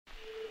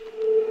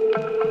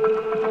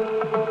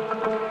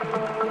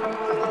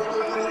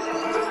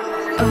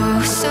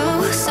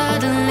So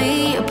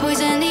suddenly you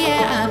poison the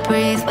air I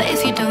breathe. But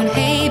if you don't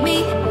hate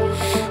me,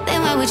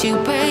 then why would you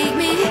break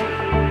me?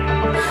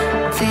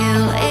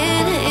 Feel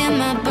it in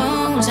my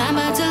bones, I'm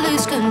about to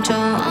lose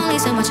control. Only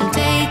so much I'm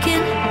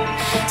taking,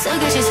 so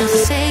get yourself to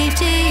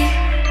safety.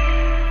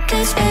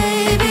 'Cause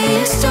baby,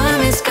 a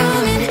storm is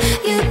coming.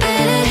 You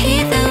better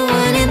heed the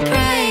warning,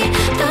 pray.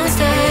 Don't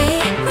stay,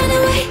 run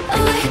away,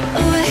 away,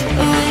 away,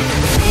 away.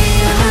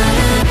 Feel how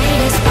the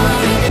rain is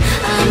pouring.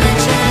 I'm a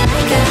jet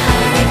like a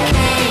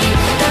hurricane.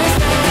 Don't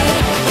stay,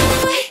 run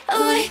away,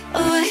 away,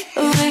 away,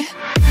 away.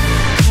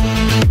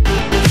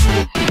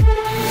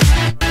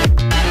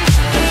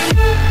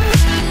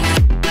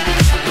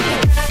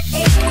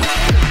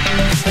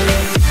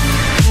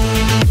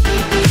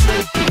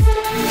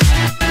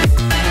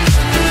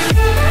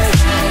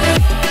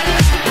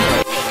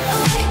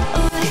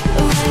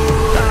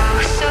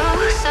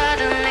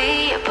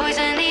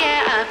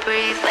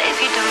 But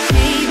if you don't